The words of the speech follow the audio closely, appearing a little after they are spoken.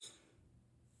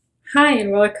Hi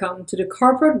and welcome to the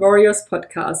Corporate Warriors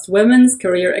podcast, Women's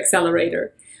Career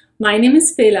Accelerator. My name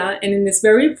is Fela, and in this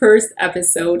very first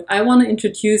episode, I want to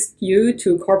introduce you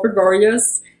to Corporate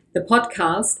Warriors, the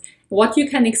podcast, what you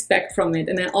can expect from it,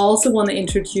 and I also want to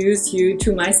introduce you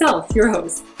to myself, your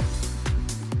host.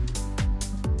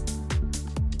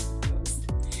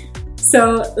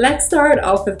 So let's start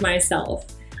off with myself.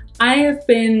 I have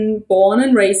been born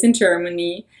and raised in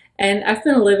Germany, and I've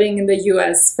been living in the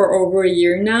US for over a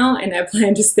year now, and I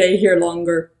plan to stay here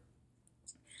longer.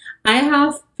 I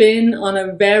have been on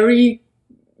a very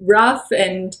rough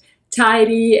and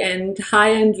tidy and high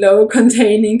and low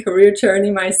containing career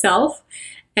journey myself,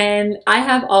 and I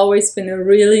have always been a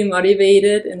really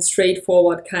motivated and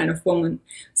straightforward kind of woman.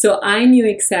 So I knew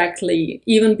exactly,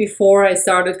 even before I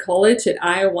started college, that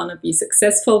I want to be a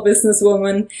successful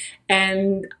businesswoman,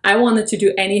 and I wanted to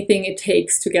do anything it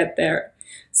takes to get there.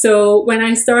 So when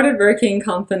I started working in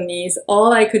companies,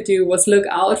 all I could do was look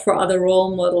out for other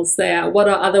role models there. What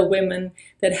are other women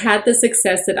that had the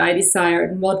success that I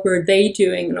desired, and what were they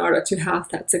doing in order to have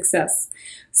that success?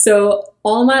 So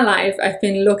all my life, I've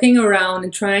been looking around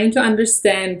and trying to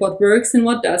understand what works and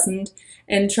what doesn't,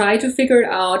 and try to figure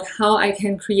out how I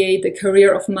can create the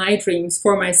career of my dreams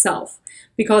for myself.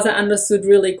 Because I understood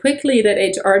really quickly that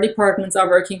HR departments are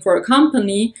working for a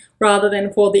company rather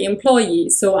than for the employee.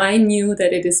 So I knew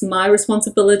that it is my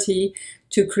responsibility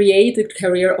to create the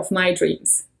career of my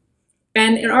dreams.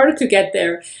 And in order to get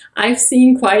there, I've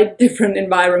seen quite different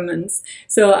environments.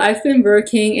 So I've been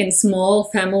working in small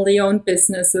family-owned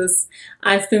businesses.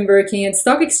 I've been working in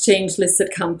stock exchange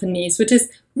listed companies, which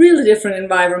is really different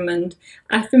environment.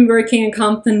 I've been working in a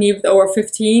company with over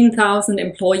 15,000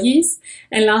 employees.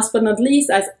 And last but not least,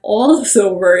 I've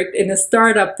also worked in a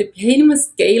startup that became a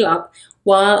scale-up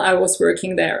while I was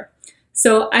working there.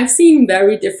 So I've seen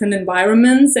very different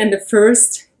environments, and the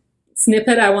first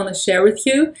snippet I want to share with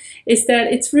you is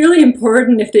that it's really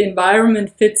important if the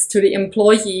environment fits to the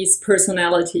employee's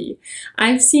personality.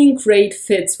 I've seen great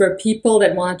fits where people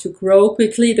that wanted to grow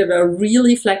quickly, that were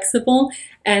really flexible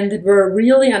and that were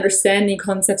really understanding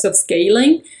concepts of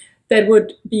scaling, that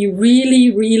would be really,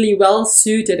 really well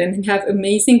suited and have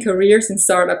amazing careers in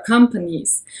startup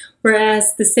companies.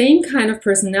 Whereas the same kind of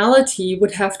personality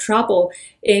would have trouble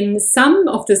in some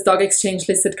of the stock exchange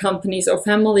listed companies or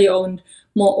family owned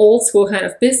more old school kind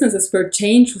of businesses where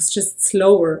change was just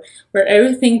slower, where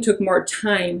everything took more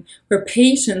time, where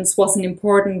patience was an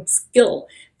important skill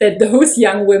that those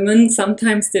young women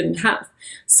sometimes didn't have.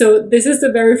 So this is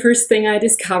the very first thing I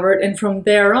discovered, and from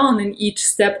there on in each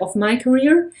step of my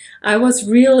career, I was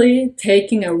really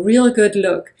taking a real good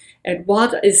look at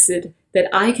what is it that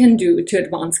I can do to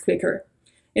advance quicker.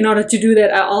 In order to do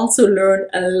that, I also learned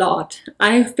a lot.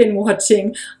 I've been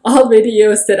watching all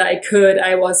videos that I could.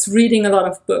 I was reading a lot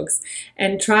of books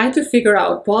and tried to figure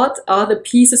out what are the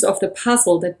pieces of the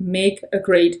puzzle that make a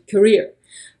great career.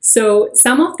 So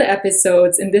some of the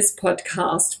episodes in this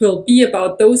podcast will be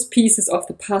about those pieces of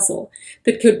the puzzle.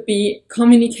 That could be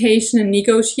communication and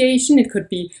negotiation. It could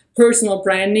be personal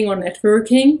branding or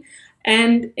networking.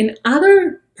 And in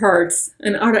other parts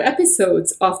and other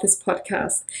episodes of this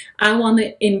podcast, I want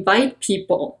to invite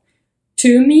people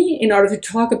to me in order to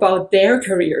talk about their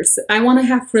careers. I want to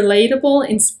have relatable,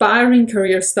 inspiring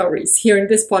career stories here in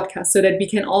this podcast so that we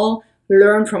can all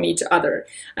learn from each other.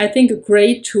 I think a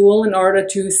great tool in order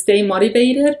to stay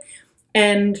motivated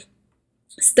and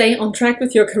stay on track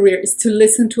with your career is to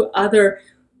listen to other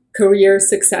career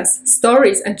success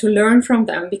stories and to learn from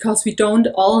them, because we don't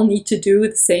all need to do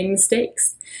the same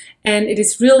mistakes. And it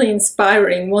is really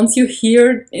inspiring once you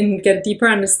hear and get a deeper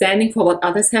understanding for what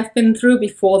others have been through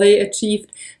before they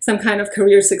achieved some kind of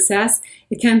career success.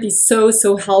 It can be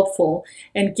so helpful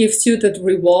and gives you the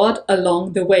reward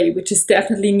along the way, which is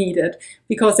definitely needed,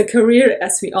 because a career,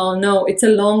 as we all know, it's a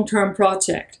long-term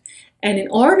project. And in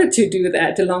order to do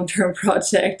that, the long-term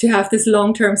project, to have this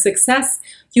long-term success,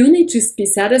 you need to be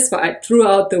satisfied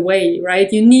throughout the way,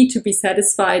 right? You need to be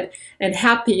satisfied and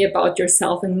happy about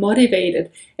yourself and motivated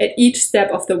at each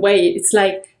step of the way. It's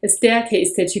like a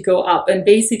staircase that you go up. And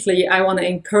basically, I want to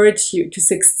encourage you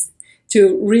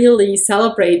to really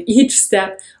celebrate each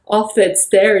step of that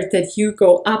stair that you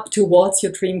go up towards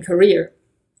your dream career.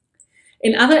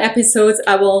 In other episodes,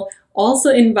 I will also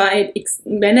invite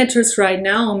managers right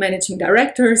now, managing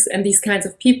directors and these kinds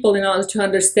of people, in order to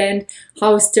understand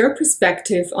how is their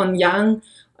perspective on young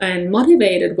and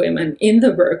motivated women in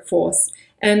the workforce,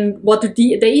 and what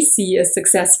do they see as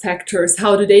success factors,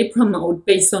 how do they promote,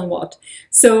 based on what.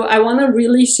 So I want to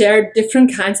really share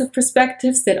different kinds of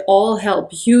perspectives that all help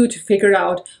you to figure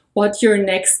out what your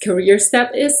next career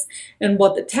step is and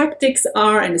what the tactics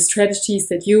are and the strategies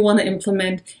that you want to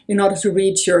implement in order to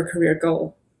reach your career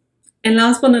goal. And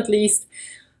last but not least,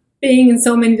 being in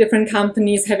so many different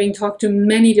companies, having talked to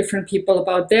many different people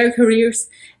about their careers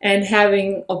and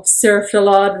having observed a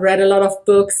lot, read a lot of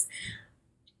books,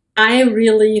 I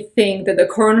really think that the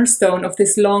cornerstone of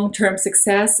this long-term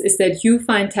success is that you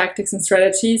find tactics and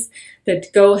strategies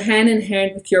that go hand in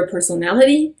hand with your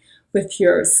personality, with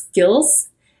your skills,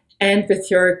 and with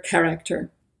your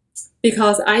character.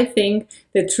 Because I think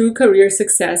that true career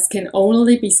success can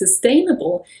only be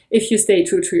sustainable if you stay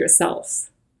true to yourselves.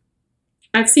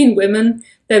 I've seen women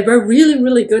that were really,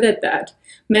 really good at that.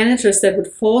 Managers that would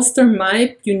foster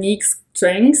my unique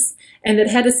strengths and that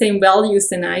had the same values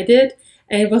than I did.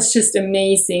 And it was just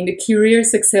amazing. The career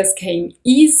success came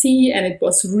easy and it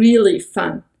was really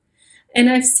fun. And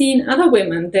I've seen other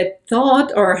women that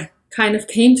thought or kind of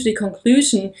came to the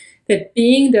conclusion that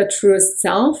being their truest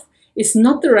self is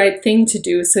not the right thing to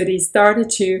do. So they started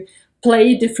to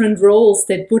play different roles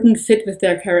that wouldn't fit with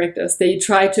their characters. They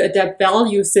tried to adapt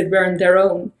values that weren't their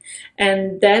own.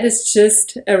 And that is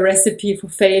just a recipe for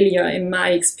failure in my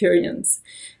experience.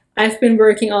 I've been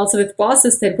working also with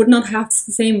bosses that would not have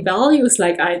the same values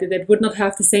like I did, that would not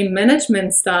have the same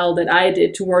management style that I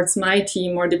did towards my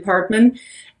team or department.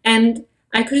 And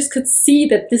I just could see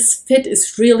that this fit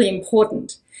is really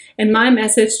important. And my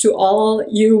message to all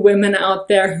you women out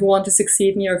there who want to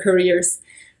succeed in your careers: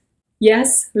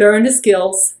 yes, learn the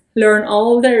skills, learn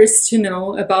all there is to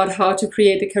know about how to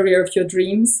create the career of your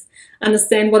dreams,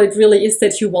 understand what it really is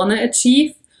that you want to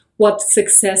achieve, what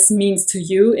success means to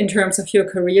you in terms of your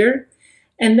career,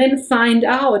 and then find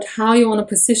out how you want to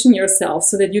position yourself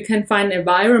so that you can find an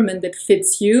environment that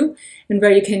fits you and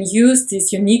where you can use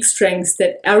these unique strengths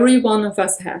that every one of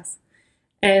us has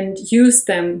and use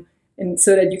them and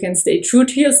so that you can stay true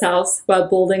to yourselves while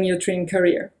building your dream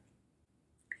career.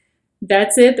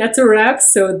 That's it. That's a wrap.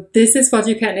 So this is what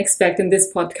you can expect in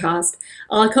this podcast.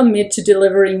 I'll commit to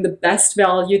delivering the best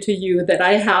value to you that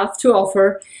I have to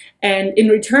offer. And in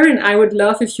return, I would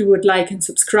love if you would like and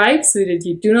subscribe so that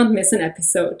you do not miss an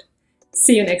episode.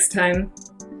 See you next time.